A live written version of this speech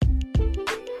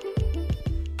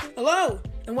Hello,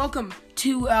 and welcome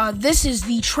to, this is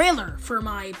the trailer for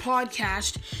my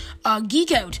podcast,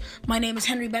 Geek Out. My name is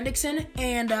Henry Bendixson,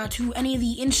 and to any of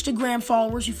the Instagram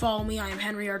followers who follow me, I am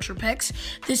Henry Archer Pics.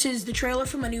 This is the trailer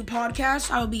for my new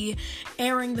podcast. I'll be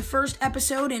airing the first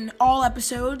episode and all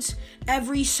episodes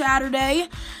every Saturday,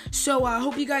 so I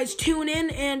hope you guys tune in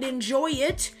and enjoy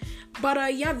it. But,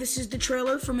 this is the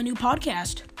trailer for my new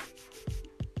podcast.